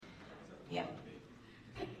Yep.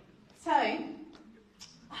 So, I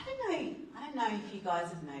don't know if you guys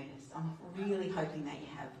have noticed. I'm really hoping that you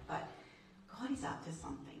have, but God is up to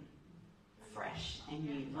something fresh and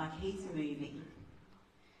new. Like He's moving.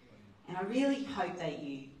 And I really hope that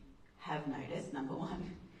you have noticed, number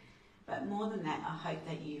one. But more than that, I hope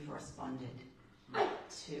that you've responded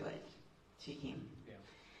to it, to Him. Yeah.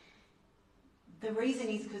 The reason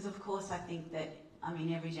is because, of course, I think that,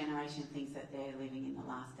 every generation thinks that they're living in the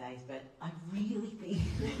last days, but I really think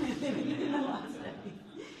they're living in the last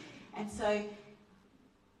days. And so,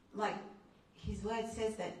 like, His word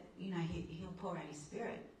says that, He'll pour out His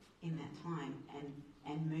Spirit in that time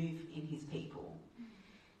and move in His people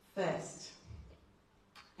first.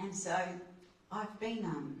 And so, I've been,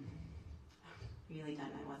 really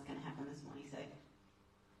don't know what's going to happen this morning, so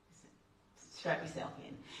strap yourself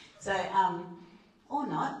in. So, or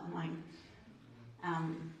not,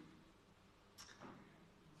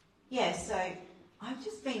 so I've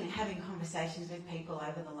just been having conversations with people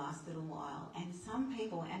over the last little while, and some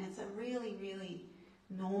people, and it's a really, really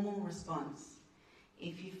normal response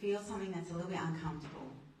if you feel something that's a little bit uncomfortable.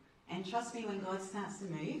 And trust me, when God starts to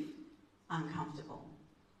move, uncomfortable,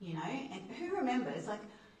 and who remembers, like,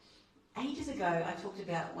 ages ago, I talked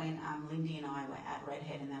about when Lindy and I were at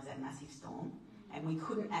Redhead and there was that massive storm, and we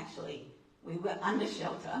were under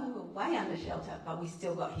shelter, we were way under shelter, but we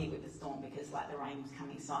still got hit with the storm because the rain was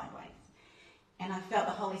coming sideways. And I felt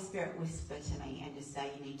the Holy Spirit whisper to me and just say,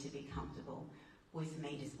 you need to be comfortable with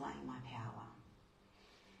me displaying my power.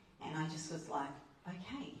 And I just was like,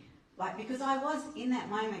 okay. Because I was in that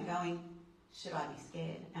moment going, should I be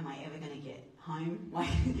scared? Am I ever going to get home?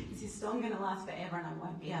 Is this storm going to last forever and I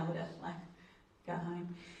won't be able to, go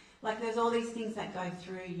home? There's all these things that go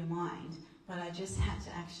through your mind, but I just had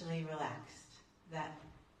to actually relax that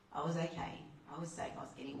I was okay. I was safe. I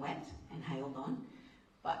was getting wet and hailed on,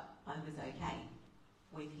 but I was okay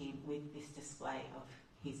with Him, with this display of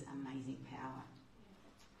His amazing power.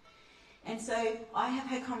 And so I have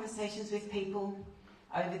had conversations with people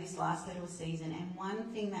over this last little season, and one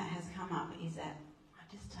thing that has come up is that I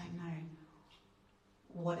just don't know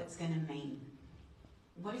what it's going to mean.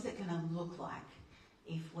 What is it going to look like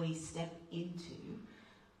if we step into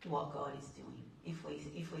what God is doing? If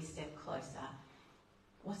we step closer,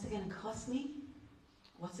 what's it going to cost me?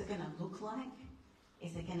 What's it going to look like?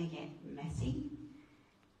 Is it going to get messy?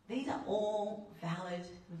 These are all valid,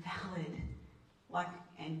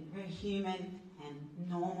 and very human and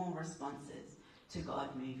normal responses to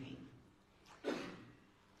God moving.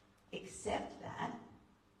 Except that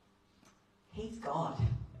He's God.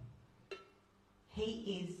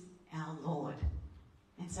 He is our Lord.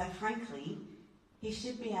 And so frankly, He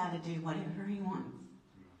should be able to do whatever He wants.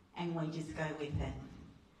 And we just go with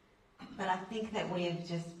it. But I think that we have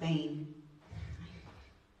just been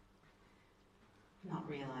not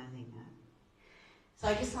realising that. So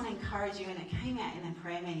I just want to encourage you, and it came out in the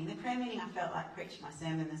prayer meeting. The prayer meeting, I felt like preached my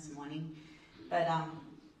sermon this morning. But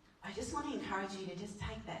I just want to encourage you to just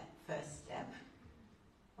take that first step.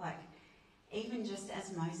 Even just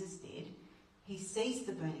as Moses did, he sees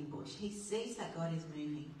the burning bush. He sees that God is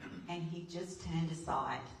moving. And he just turned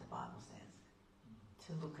aside, the Bible says,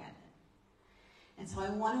 to look at it. And so I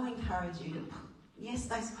want to encourage you to, yes,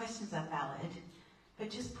 those questions are valid, but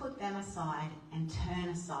just put them aside and turn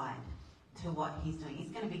aside to what He's doing.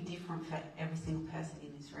 It's going to be different for every single person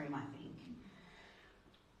in this room, I think.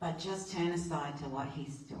 But just turn aside to what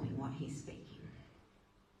He's doing, what He's speaking.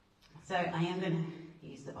 So I am going to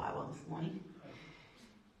use the Bible this morning.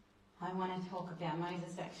 I want to talk about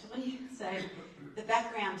Moses, actually. So the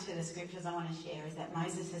background to the scriptures I want to share is that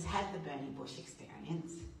Moses has had the burning bush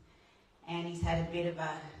experience, and he's had a bit of a,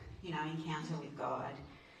 encounter with God.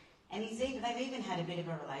 And they've even had a bit of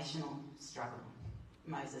a relational struggle,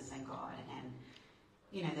 Moses and God. And,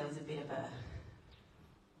 there was a bit of a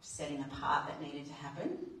setting apart that needed to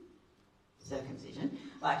happen. Circumcision.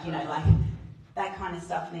 That kind of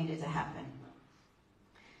stuff needed to happen.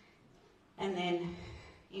 And then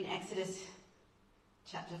in Exodus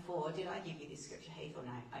chapter 4, did I give you this scripture, Heath, or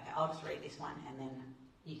no? Okay, I'll just read this one and then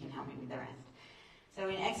you can help me with the rest. So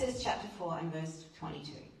in Exodus chapter 4 and verse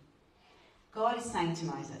 22, God is saying to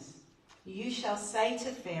Moses, "You shall say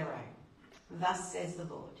to Pharaoh, thus says the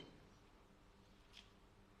Lord,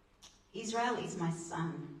 Israel is my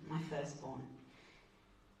son, my firstborn."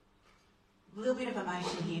 A little bit of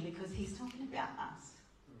emotion here because he's talking about us.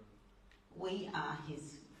 We are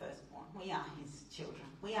his firstborn. We are his children.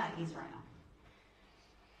 We are Israel.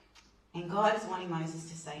 And God is wanting Moses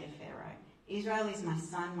to say to Pharaoh, "Israel is my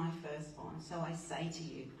son, my firstborn. So I say to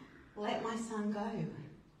you, let my son go,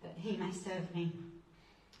 that he may serve me."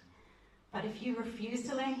 But if you refuse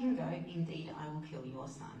to let him go, indeed I will kill your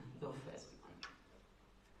son, your firstborn.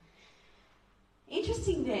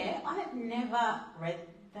 Interesting there, I have never read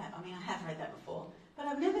that. I mean, I have read that before, but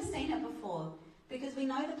I've never seen it before, because we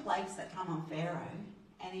know the plagues that come on Pharaoh,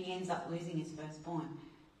 and he ends up losing his firstborn.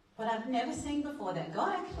 But I've never seen before that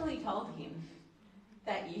God actually told him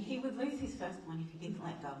that he would lose his firstborn if he didn't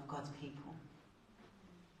let go of God's people.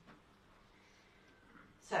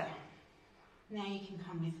 So, now you can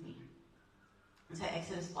come with me. So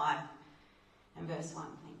Exodus 5 and verse 1.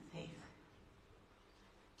 Thanks, Heath.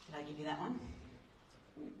 Did I give you that one?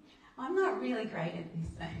 I'm not really great at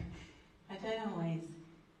this, though. I don't always.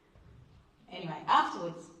 Anyway,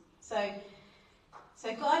 afterwards, so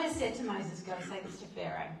God has said to Moses, go say this to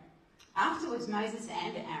Pharaoh. Afterwards, Moses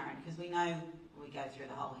and Aaron, because we know we go through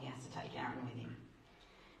the whole, he has to take Aaron with him.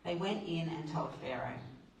 They went in and told Pharaoh,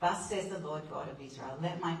 thus says the Lord God of Israel,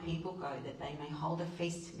 let my people go that they may hold a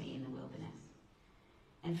feast to me in the wilderness.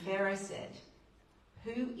 And Pharaoh said,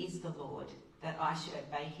 who is the Lord that I should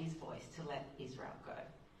obey his voice to let Israel go?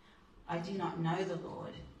 I do not know the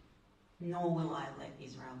Lord, nor will I let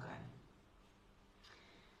Israel go.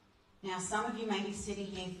 Now, some of you may be sitting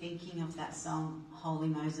here thinking of that song, Holy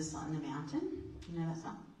Moses on the Mountain. You know that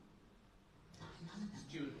song? None of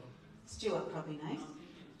them. Stuart probably knows.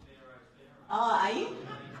 Oh, are you?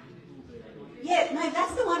 Yeah, no,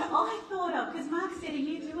 that's the one I thought of, because Mark said, are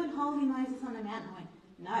you doing Holy Moses on the Mountain? I went,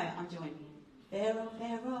 no, I'm doing Pharaoh,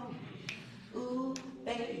 Pharaoh. Ooh,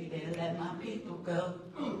 baby, let my people go.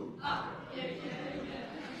 Ooh,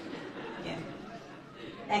 yeah.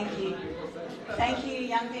 Thank you. Thank you,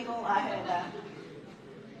 young people. I heard that.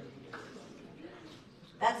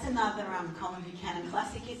 That's another Colin Buchanan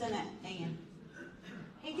classic, isn't it, Ian?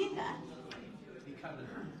 He did that.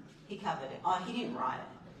 He covered it. Oh, he didn't write it,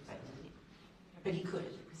 but he could,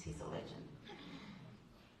 because he's a legend.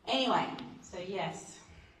 Anyway, so yes.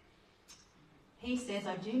 He says,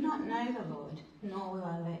 I do not know the Lord, nor will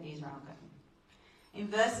I let Israel go. In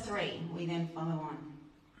verse 3, we then follow on.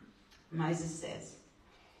 Moses says,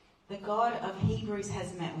 the God of Hebrews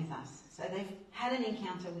has met with us. So they've had an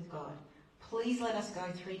encounter with God. Please let us go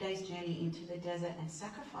 3 days' journey into the desert and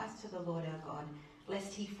sacrifice to the Lord our God,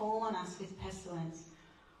 lest he fall on us with pestilence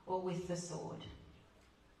or with the sword.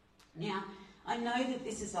 Now, I know that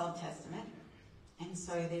this is Old Testament, and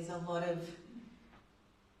so there's a lot of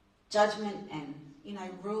judgment and,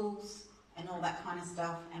 rules and all that kind of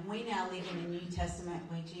stuff. And we now live in a New Testament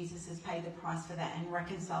where Jesus has paid the price for that and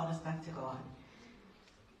reconciled us back to God.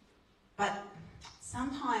 But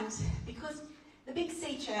sometimes, because the Big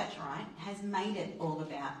C Church, right, has made it all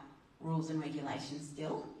about rules and regulations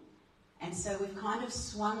still. And so we've kind of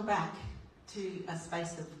swung back to a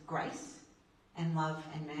space of grace and love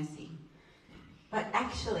and mercy. But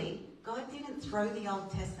actually, God didn't throw the Old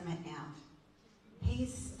Testament out.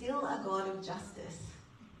 He's still a God of justice,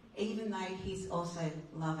 even though he's also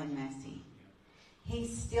love and mercy.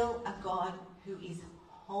 He's still a God who is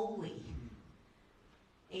holy,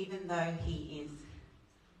 even though he is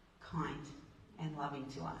kind and loving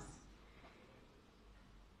to us.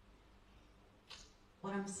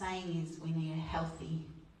 What I'm saying is we need a healthy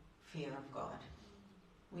fear of God.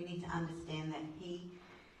 We need to understand that he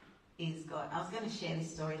is God. I was going to share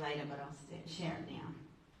this story later, but I'll share it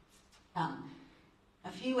now.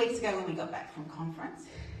 A few weeks ago when we got back from conference,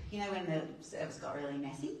 when the service got really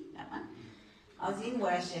messy, that one, I was in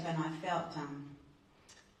worship and I felt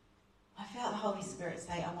the Holy Spirit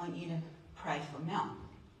say, I want you to pray for Mel,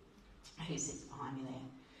 who sits behind me there.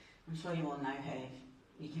 I'm sure you all know her.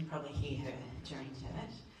 You can probably hear her during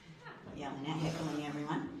church, yelling out, heckling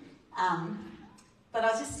everyone. But I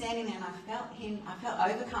was just standing there and I felt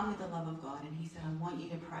overcome with the love of God, and he said, I want you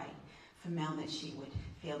to pray for Mel that she would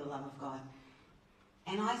feel the love of God.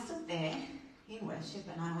 And I stood there in worship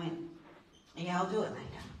and I went, yeah, I'll do it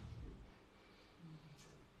later.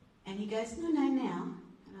 And he goes, no, now.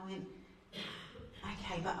 And I went,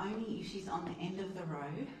 okay, but only if she's on the end of the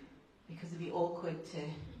row, because it'd be awkward to,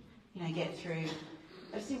 get through.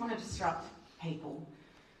 I just didn't want to disrupt people.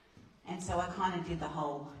 And so I kind of did the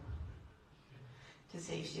whole to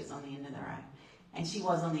see if she was on the end of the row. And she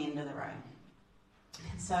was on the end of the row.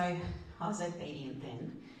 And so I was obedient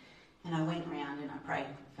then. And I went round and I prayed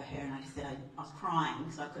for her, and I just said, I was crying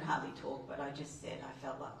because I could hardly talk, but I just said, I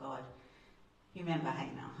felt like God, you remember, hey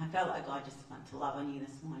Mel, I felt like God just wanted to love on you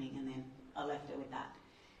this morning, and then I left her with that.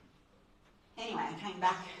 Anyway, I came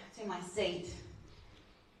back to my seat,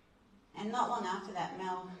 and not long after that,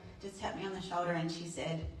 Mel just tapped me on the shoulder and she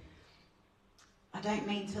said, I don't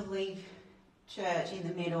mean to leave church in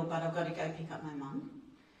the middle, but I've got to go pick up my mum.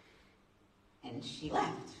 And she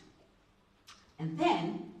left. And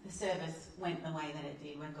then the service went the way that it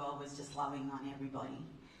did, where God was just loving on everybody.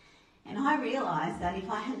 And I realised that if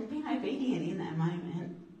I hadn't been obedient in that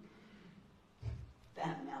moment,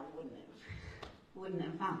 that Mel wouldn't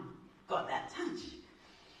have got that touch.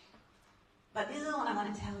 But this is what I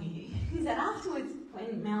want to tell you, is that afterwards,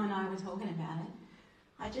 when Mel and I were talking about it,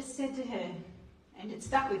 I just said to her, and it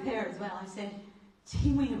stuck with her as well, I said,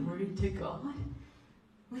 gee, we are rude to God.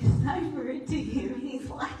 We're so rude to him. He's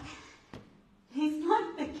like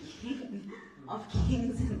the King of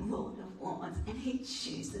kings and Lord of lords, and he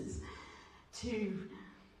chooses to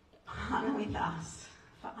partner with us,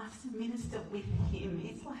 for us to minister with him.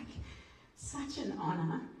 It's like such an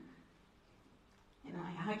honour. And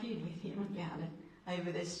I argued with him about it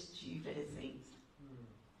over the stupidest things.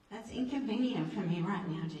 That's inconvenient for me right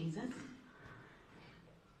now, Jesus.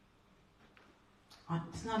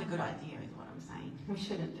 It's not a good idea, is what I'm saying. We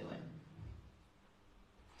shouldn't do it.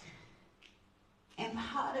 And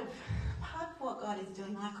part of what God is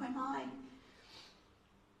doing, like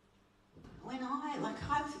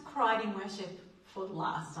I've cried in worship for the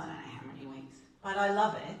last, I don't know how many weeks, but I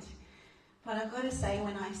love it. But I've got to say,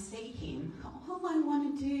 when I see him, all I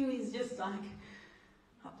want to do is just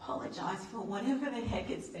apologise for whatever the heck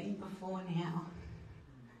it's been before now,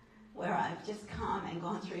 where I've just come and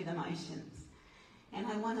gone through the motions. And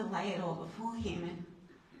I want to lay it all before him. And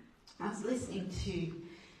I was listening to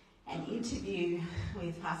an interview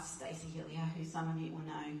with Pastor Stacey Hillier, who some of you will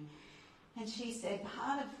know. And she said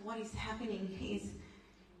part of what is happening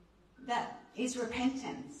is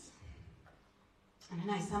repentance. And I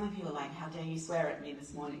know some of you are like, how dare you swear at me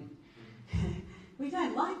this morning? We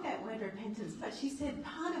don't like that word repentance. But she said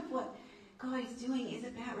part of what God is doing is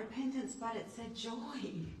about repentance, but it's a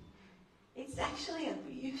joy. It's actually a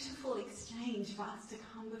beautiful exchange for us to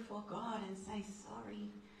come before God and say sorry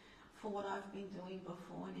for what I've been doing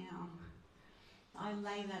before now. I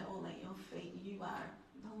lay that all at your feet. You are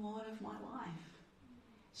the Lord of my life.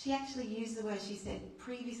 She actually used the word, she said,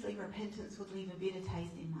 previously repentance would leave a bitter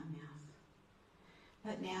taste in my mouth.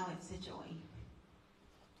 But now it's a joy.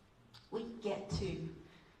 We get to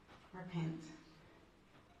repent.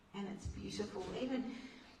 And it's beautiful. Even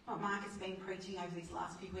what Mark has been preaching over these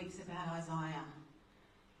last few weeks about Isaiah.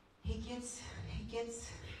 He gets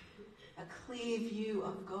a clear view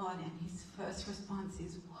of God, and his first response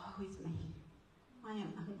is, woe is me. I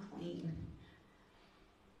am unclean.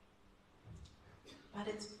 But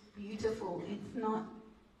it's beautiful. It's not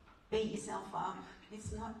beat yourself up.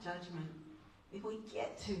 It's not judgment. If we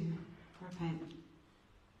get to repent.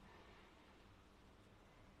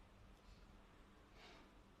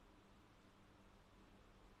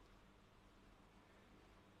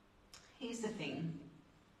 Here's the thing.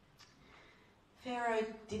 Pharaoh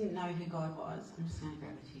didn't know who God was. I'm just going to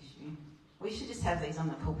grab a tissue. We should just have these on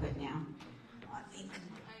the pulpit now. I think.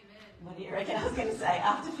 Amen. What do you reckon? I was going to say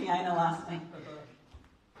after Fiona last week.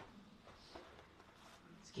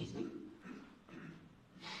 Excuse me.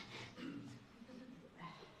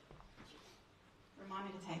 Remind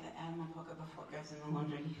me to take that out of my pocket before it goes in the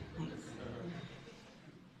laundry. Thanks.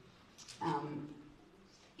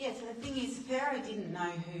 So the thing is, Pharaoh didn't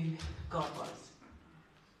know who God was.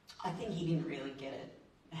 I think he didn't really get it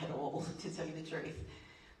at all, to tell you the truth.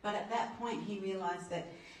 But at that point, he realised that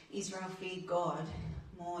Israel feared God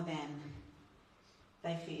more than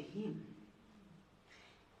they feared him.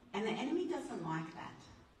 And the enemy doesn't like that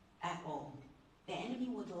at all. The enemy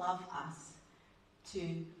would love us to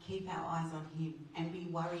keep our eyes on him and be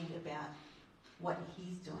worried about what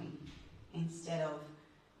he's doing instead of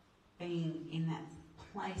being in that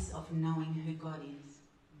place of knowing who God is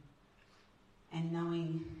and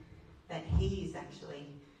knowing that he is actually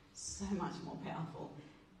so much more powerful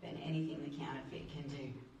than anything the counterfeit can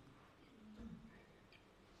do.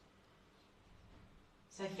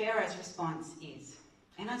 So Pharaoh's response is,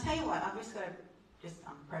 and I'll tell you what, I've just got to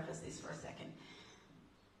preface this for a second.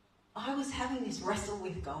 I was having this wrestle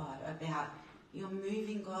with God about, you're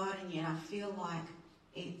moving God, and yet I feel like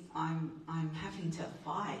I'm having to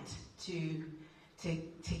fight to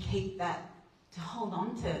keep that, to hold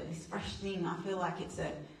on to this fresh thing. I feel like it's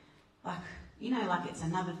it's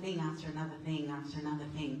another thing after another thing after another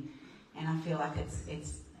thing, and I feel like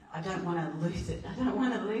it's. I don't want to lose it. I don't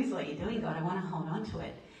want to lose what you're doing, God. I want to hold on to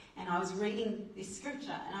it. And I was reading this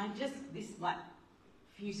scripture, and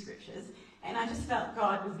few scriptures, and I just felt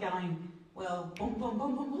God was going, well, boom, boom,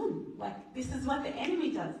 boom, boom, boom. Like, this is what the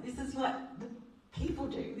enemy does. This is what the people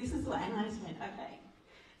do. This is what, and I just went, okay.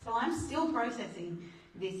 So I'm still processing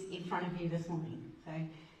this in front of you this morning. So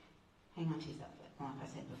hang on to yourself, like I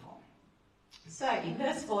said before. So in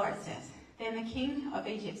verse 4 it says, then the king of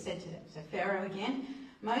Egypt said to them, so Pharaoh again,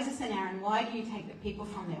 Moses and Aaron, why do you take the people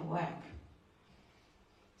from their work?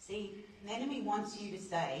 See, the enemy wants you to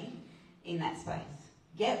stay in that space.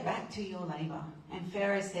 Get back to your labour. And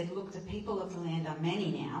Pharaoh said, look, the people of the land are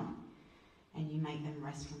many now, and you make them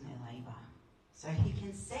rest from their labour. So he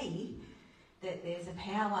can see that there's a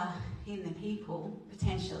power in the people,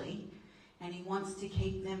 potentially, and he wants to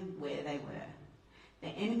keep them where they were. The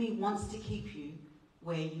enemy wants to keep you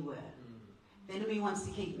where you were. The enemy wants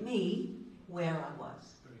to keep me where I was.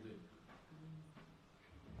 Very good.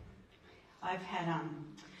 I've had,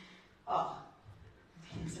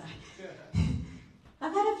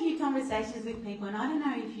 I've had a few conversations with people, and I don't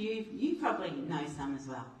know if you probably know some as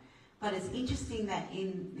well, but it's interesting that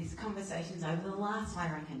in these conversations over the last,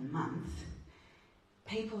 I reckon, month,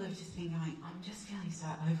 people have just been going, I'm just feeling so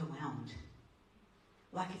overwhelmed.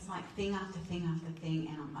 Like it's like thing after thing after thing,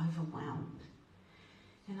 and I'm overwhelmed.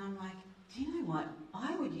 And I'm like, do you know what?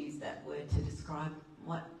 I would use that word to describe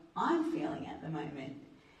what I'm feeling at the moment.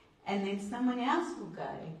 And then someone else will go,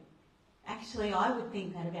 actually, I would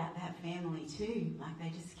think that about that family too. Like they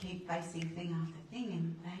just keep facing thing after thing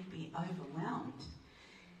and they'd be overwhelmed.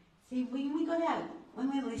 See, when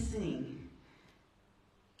we're listening,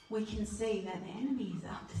 we can see that the enemy is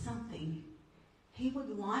up to something. He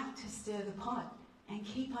would like to stir the pot and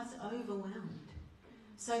keep us overwhelmed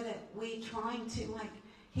so that we're trying to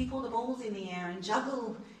keep all the balls in the air and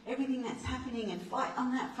juggle everything that's happening and fight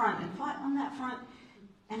on that front and fight on that front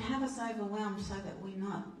and have us overwhelmed so that we're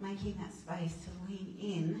not making that space to lean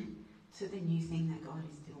in to the new thing that God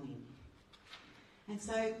is doing. And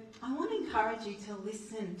so I want to encourage you to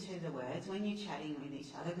listen to the words when you're chatting with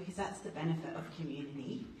each other, because that's the benefit of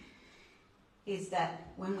community, is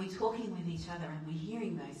that when we're talking with each other and we're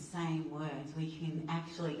hearing those same words, we can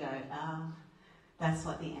actually go, that's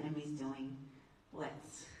what the enemy's doing.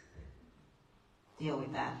 Let's deal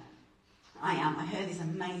with that. I heard this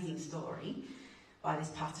amazing story by this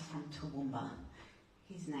pastor from Toowoomba.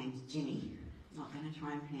 His name's Jimmy. I'm not going to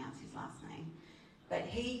try and pronounce his last name. But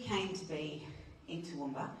he came to be in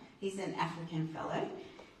Toowoomba. He's an African fellow.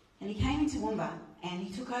 And he came in Toowoomba and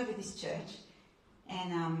he took over this church.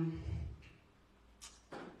 And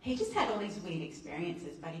he just had all these weird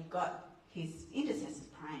experiences, but he got his intercessors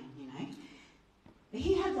praying, But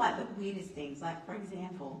he had the weirdest things, for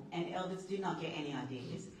example, and elders do not get any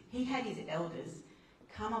ideas. He had his elders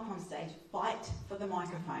come up on stage, fight for the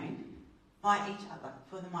microphone, fight each other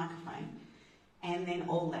for the microphone, and then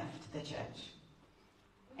all left the church.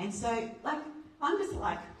 And so, I'm just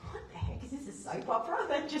like, what the heck, is this a soap opera?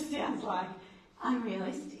 That just sounds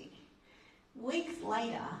unrealistic. Weeks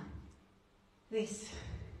later, this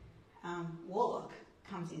warlock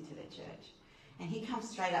comes into the church, and he comes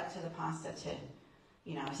straight up to the pastor to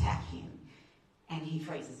attack him, and he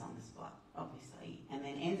freezes on the spot, obviously, and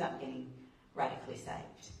then ends up getting radically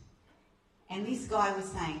saved. And this guy was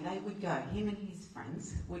saying they would go, him and his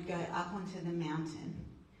friends would go up onto the mountain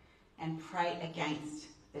and pray against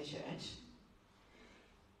the church.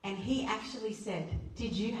 And he actually said,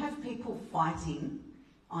 did you have people fighting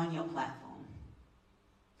on your platform?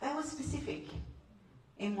 They were specific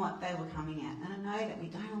in what they were coming at. And I know that we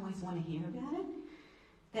don't always want to hear about it,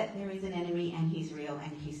 that there is an enemy and he's real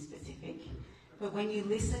and he's specific. But when you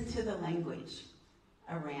listen to the language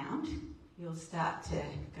around, you'll start to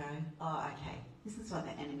go, oh, okay, this is what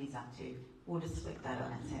the enemy's up to. We'll just flip that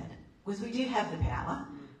on its head. Because we do have the power,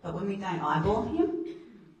 but when we don't eyeball him,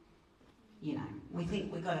 we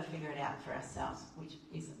think we've got to figure it out for ourselves, which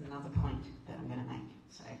is another point that I'm going to make.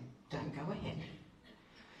 So don't go ahead.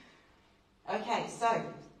 Okay, so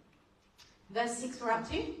verse 6 we're up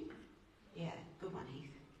to? Yeah, good one, Heath.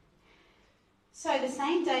 So the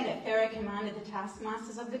same day that Pharaoh commanded the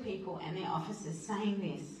taskmasters of the people and their officers, saying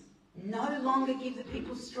this, no longer give the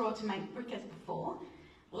people straw to make brick as before.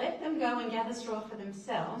 Let them go and gather straw for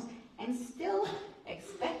themselves and still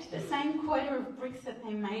expect the same quota of bricks that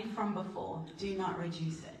they made from before. Do not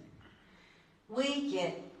reduce it. We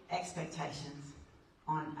get expectations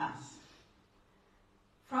on us.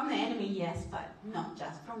 From the enemy, yes, but not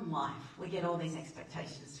just from life. We get all these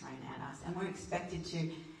expectations thrown at us, and we're expected to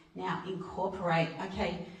now incorporate,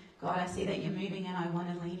 okay, God, I see that you're moving and I want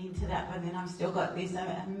to lean into that, but then I've still got this,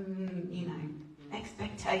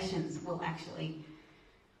 expectations will actually,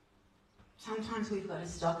 sometimes we've got to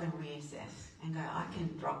stop and reassess and go, I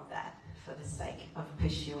can drop that for the sake of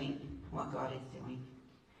pursuing what God is doing.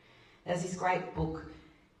 There's this great book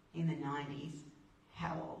in the 90s,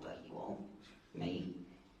 how old are you all? Me.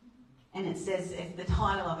 And it says, the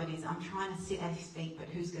title of it is, I'm trying to sit at his feet, but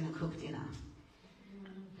who's going to cook dinner?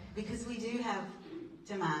 Because we do have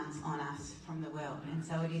demands on us from the world, and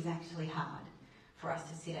so it is actually hard for us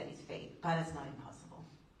to sit at his feet, but it's not impossible.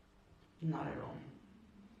 Not at all.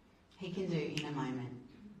 He can do in a moment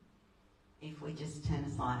if we just turn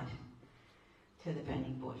aside to the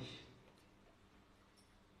burning bush.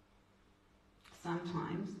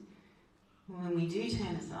 Sometimes when we do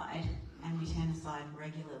turn aside, and we turn aside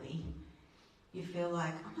regularly, you feel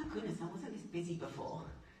like, oh my goodness, I wasn't this busy before.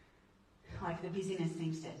 Like the busyness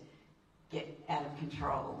seems to get out of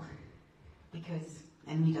control because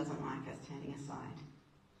the enemy doesn't like us turning aside.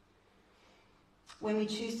 When we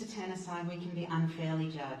choose to turn aside, we can be unfairly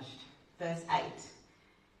judged. Verse 8,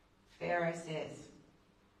 Pharaoh says,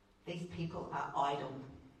 these people are idle.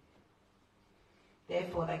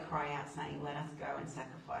 Therefore they cry out, saying, let us go and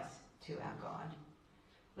sacrifice to our God.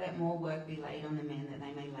 Let more work be laid on the men that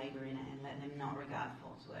they may labour in it, and let them not regard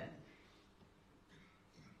false word.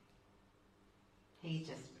 He's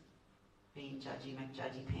just being judgy,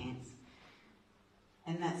 McJudgy pants.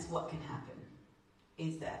 And that's what can happen,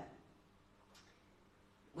 is that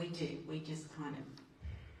we just kind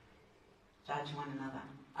of judge one another.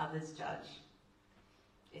 Others judge.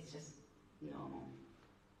 It's just normal.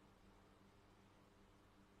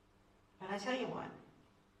 But I tell you what.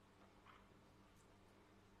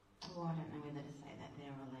 Oh, I don't know whether to say that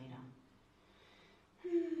there or later.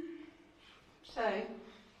 So,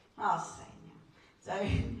 I'll say it now. So,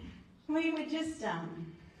 we were just,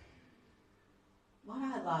 what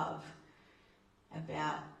I love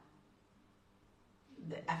about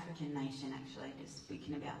the African nation, actually, just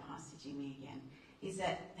speaking about Pastor Jimmy again, is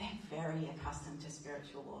that they're very accustomed to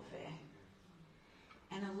spiritual warfare.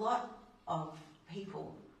 And a lot of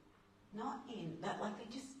people, not in that, like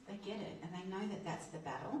they get it and they know that that's the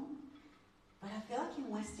battle. But I feel like in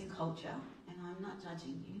Western culture, and I'm not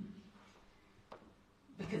judging you,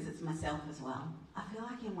 because it's myself as well, I feel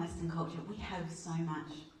like in Western culture we have so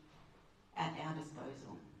much at our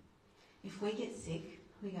disposal. If we get sick,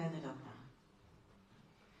 we go to the doctor.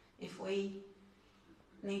 If we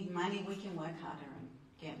need money, we can work harder and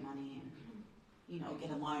get money and,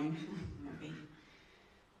 get a loan. Maybe.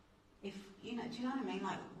 If, do you know what I mean?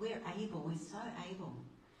 Like, we're so able.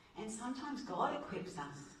 And sometimes God equips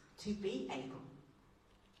us to be able.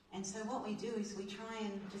 And so what we do is we try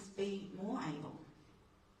and just be more able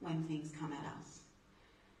when things come at us.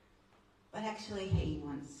 But actually He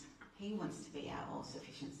wants to be our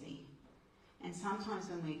all-sufficiency. And sometimes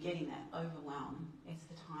when we're getting that overwhelm, it's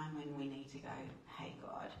the time when we need to go, hey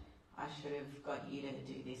God, I should have got you to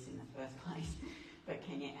do this in the first place, but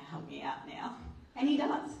can you help me out now? And He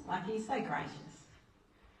does. Like, He's so gracious.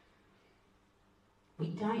 We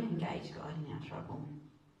don't engage God in our trouble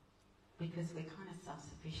because we're kind of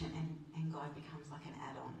self-sufficient and God becomes like an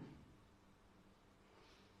add-on.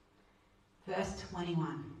 Verse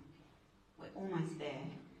 21. We're almost there.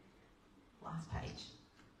 Last page.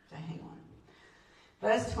 So hang on.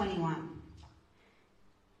 Verse 21.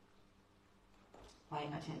 Wait,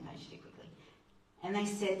 I turned the page too quickly. And they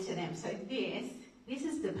said to them, so this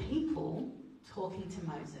is the people talking to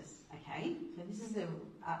Moses, okay? So this is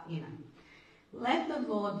let the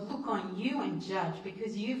Lord look on you and judge,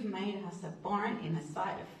 because you've made us abhorrent in the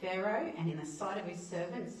sight of Pharaoh and in the sight of his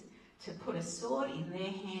servants, to put a sword in their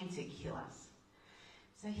hand to kill us.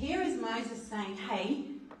 So here is Moses saying, hey,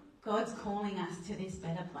 God's calling us to this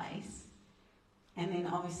better place. And then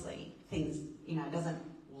obviously things, it doesn't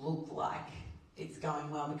look like it's going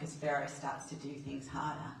well because Pharaoh starts to do things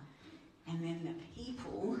harder. And then the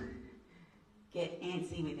people get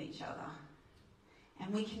antsy with each other.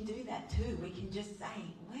 And we can do that too. We can just say,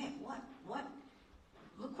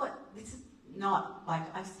 look what, this is not, like,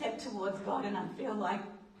 I've stepped towards God and I feel like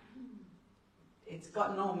it's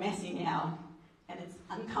gotten all messy now and it's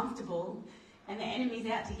uncomfortable and the enemy's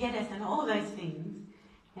out to get us and all those things.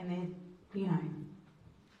 And then,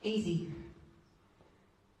 easy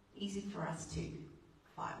for us to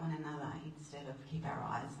fight one another instead of keep our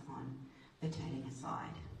eyes on the turning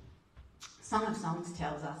aside. Song of Songs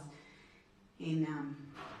tells us in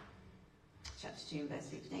chapter 2 verse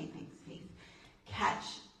 15, thanks Keith, catch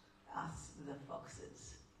us the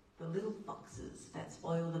foxes, the little foxes that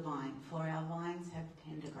spoil the vine, for our vines have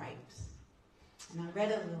tender grapes. And I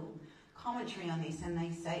read a little commentary on this and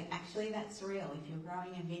they say, actually that's real. If you're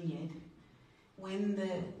growing a vineyard,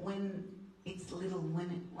 when it's little,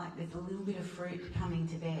 like there's a little bit of fruit coming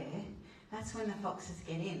to bear, that's when the foxes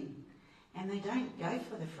get in. And they don't go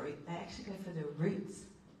for the fruit, they actually go for the roots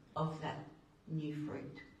of that new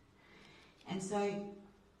fruit. And so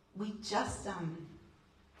we just,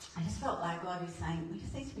 I just felt like God was saying, we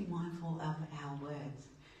just need to be mindful of our words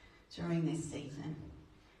during this season,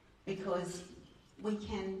 because we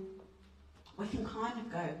can kind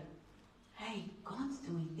of go, hey, God's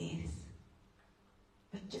doing this,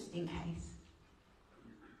 but just in case,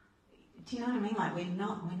 Do you know what I mean? Like we're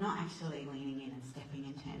not actually leaning in and stepping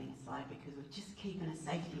and turning aside because we're just keeping a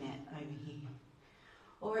safety net over here.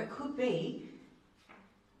 Or it could be,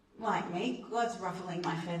 like me, God's ruffling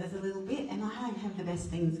my feathers a little bit and I don't have the best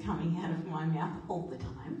things coming out of my mouth all the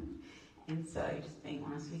time. And so, just being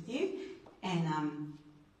honest with you, and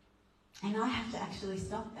I have to actually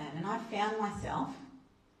stop that. And I found myself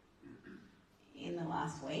in the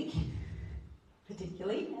last week,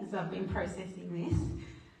 particularly as I've been processing this,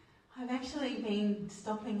 I've actually been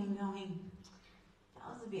stopping and going, that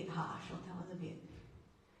was a bit harsh, or that was a bit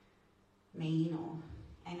mean,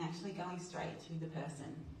 and actually going straight to the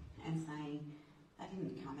person and saying, that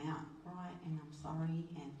didn't come out right, and I'm sorry,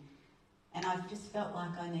 and I've just felt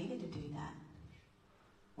like I needed to do that.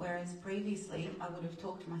 Whereas previously I would have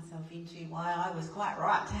talked myself into why I was quite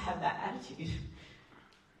right to have that attitude.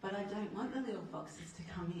 But I don't want the little foxes to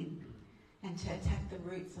come in and to attack the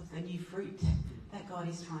roots of the new fruit that God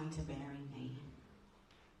is trying to bear in me.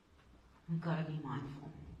 I've got to be mindful.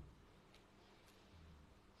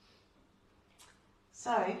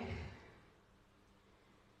 So,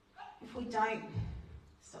 if we don't,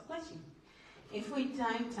 if we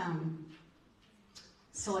don't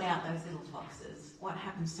sort out those little foxes, what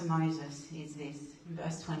happens to Moses is this, in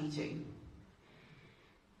verse 22.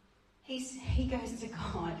 He goes to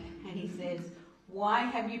God and he says, why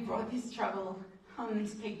have you brought this trouble on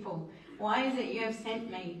these people? Why is it you have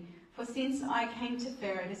sent me? For since I came to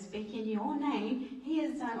Pharaoh to speak in your name, he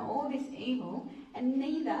has done all this evil, and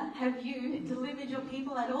neither have you delivered your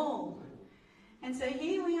people at all. And so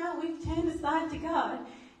here we are, we've turned aside to God,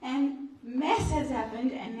 and mess has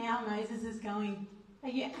happened, and now Moses is going, are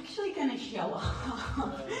you actually going to show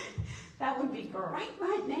up? That would be great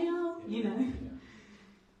right now, you know.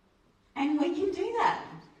 And we can do that.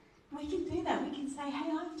 We can do that. We can say,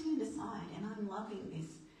 hey, I've turned aside and I'm loving this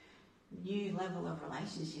new level of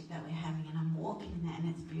relationship that we're having and I'm walking in that and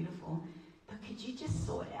it's beautiful. But could you just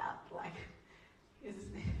sort out, like,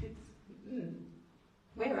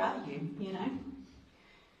 where are you, you know?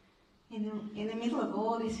 In the middle of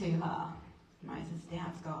all this hoo-ha, Moses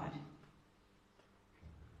doubts God.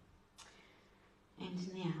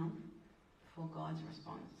 And now, for God's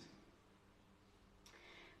response.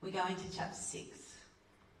 We go into chapter 6,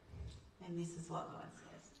 and this is what God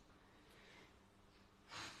says.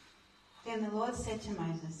 Then the Lord said to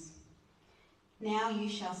Moses, now you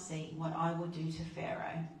shall see what I will do to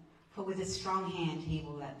Pharaoh, for with a strong hand he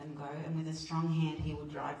will let them go, and with a strong hand he will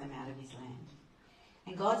drive them out of his land.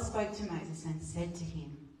 And God spoke to Moses and said to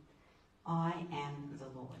him, I am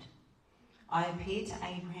the Lord. I appeared to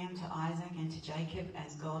Abraham, to Isaac, and to Jacob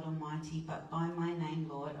as God Almighty, but by my name,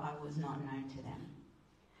 Lord, I was not known to them.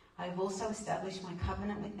 I have also established my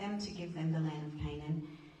covenant with them to give them the land of Canaan,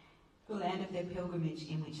 the land of their pilgrimage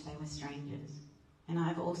in which they were strangers. And I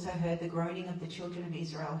have also heard the groaning of the children of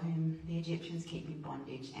Israel, whom the Egyptians keep in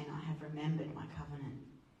bondage, and I have remembered my covenant.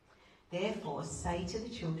 Therefore say to the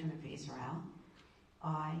children of Israel,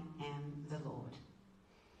 I am the Lord.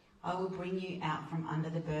 I will bring you out from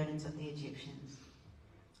under the burdens of the Egyptians.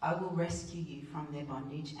 I will rescue you from their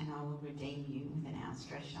bondage, and I will redeem you with an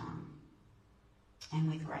outstretched arm and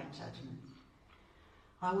with great judgment.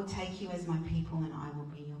 I will take you as my people and I will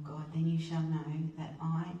be your God. Then you shall know that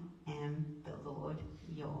I am the Lord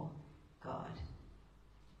your God,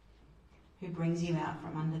 who brings you out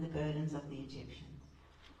from under the burdens of the Egyptians.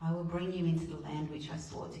 I will bring you into the land which I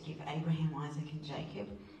swore to give Abraham, Isaac and Jacob,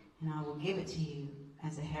 and I will give it to you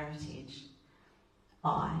as a heritage.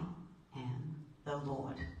 I am the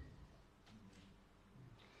Lord.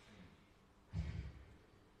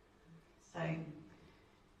 So,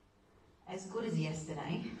 as good as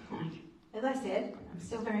yesterday, as I said, I'm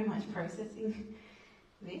still very much processing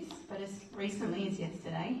this, but as recently as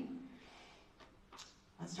yesterday,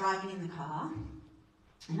 I was driving in the car,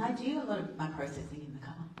 and I do a lot of my processing in the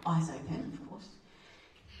car, eyes open, of course,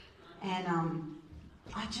 and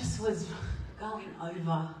I just was going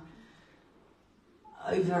over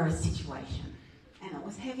a situation, and it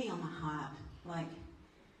was heavy on my heart, like,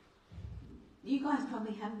 you guys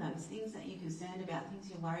probably have those things that you're concerned about, things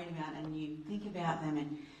you're worried about, and you think about them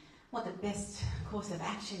and what the best course of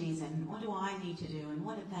action is and what do I need to do and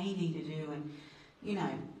what do they need to do, and, you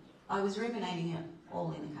know, I was ruminating it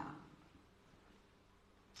all in the car.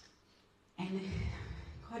 And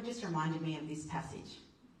God just reminded me of this passage.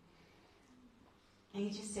 And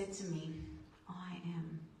he just said to me, I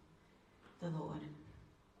am the Lord.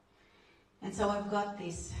 And so I've got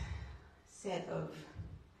this set of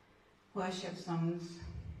worship songs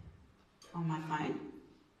on my phone,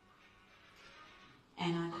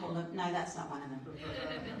 and I call them, no, that's not one of them,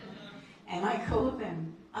 and I call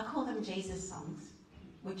them Jesus songs,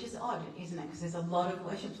 which is odd, isn't it? Because there's a lot of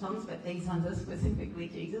worship songs, but these ones are specifically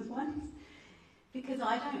Jesus ones. Because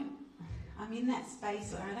I'm in that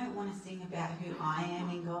space where I don't want to sing about who I am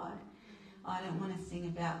in God. I don't want to sing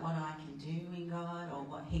about what I can do in God or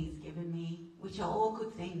what He's given me, which are all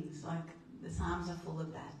good things. Like the Psalms are full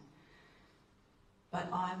of that. But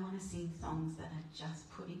I want to sing songs that are just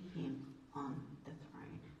putting Him on the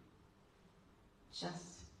throne.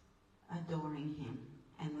 Just adoring Him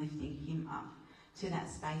and lifting Him up to that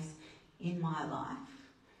space in my life,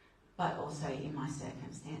 but also in my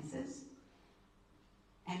circumstances.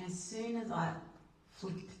 And as soon as I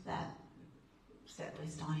flicked that set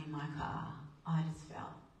list on in my car, I just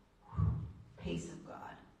felt peace of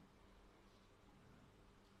God.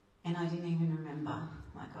 And I didn't even remember,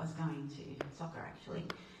 like I was going to soccer actually,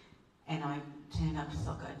 and I turned up to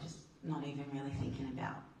soccer just not even really thinking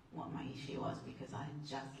about what my issue was, because I had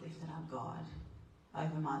just lifted up God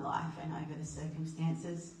over my life and over the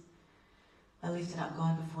circumstances. I lifted up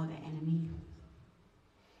God before the enemy.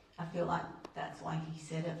 I feel like that's why He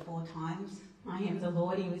said it 4 times. I am the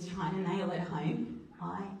Lord. He was trying to nail it home.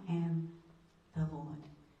 I am the Lord.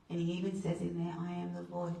 And He even says in there, I am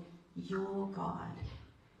the Lord, your God.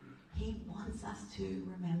 He wants us to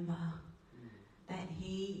remember that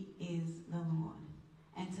He is the Lord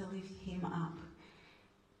and to lift Him up.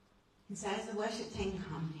 And so as the worship team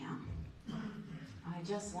come now, I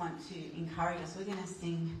just want to encourage us. We're going to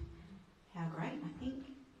sing How Great, I think,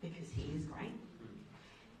 because He is great.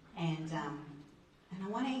 And I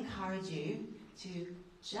want to encourage you to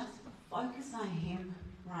just focus on Him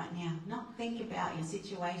right now. Not think about your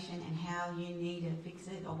situation and how you need to fix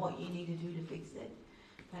it or what you need to do to fix it,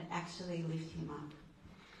 but actually lift Him up.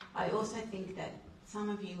 I also think that some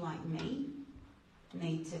of you, like me,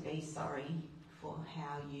 need to be sorry for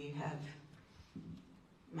how you have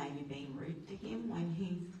maybe been rude to Him when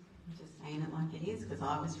He's, I'm just saying it like it is because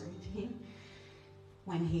I was rude to Him,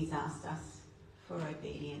 when He's asked us for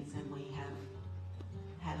obedience and we have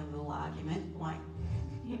had a little argument, like,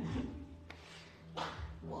 you know,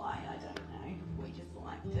 why, I don't know. We just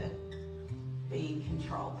like to be in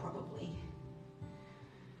control probably.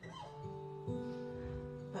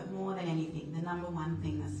 But more than anything, the number one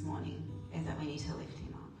thing this morning is that we need to lift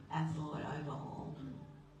Him up as Lord over all.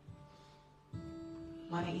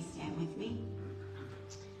 Why don't you stand with me?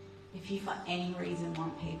 If you for any reason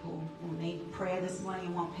want people or need prayer this morning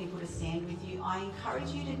and want people to stand with you, I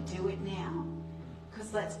encourage you to do it now.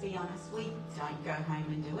 Because let's be honest, we don't go home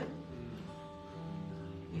and do it.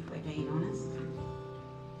 If we're being honest.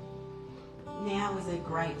 Now is a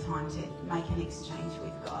great time to make an exchange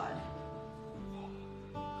with God.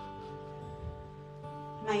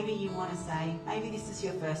 Maybe you want to say, maybe this is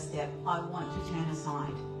your first step. I want to turn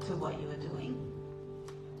aside to what you are doing.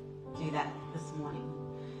 Do that this morning.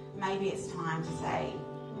 Maybe it's time to say,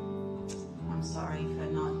 I'm sorry for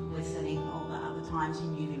not listening all the other times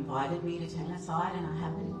and you've invited me to turn aside and I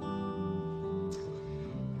haven't.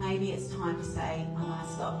 Maybe it's time to say, I'm going to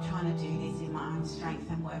stop trying to do this in my own strength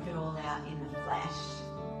and work it all out in the flesh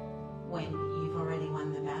when you've already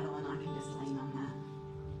won the battle and I can just lean on that.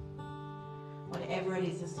 Whatever it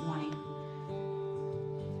is this morning,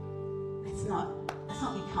 let's not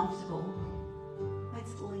be comfortable.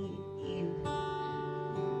 Let's lean in.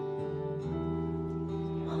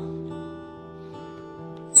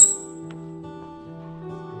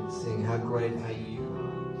 Sing, how great are you?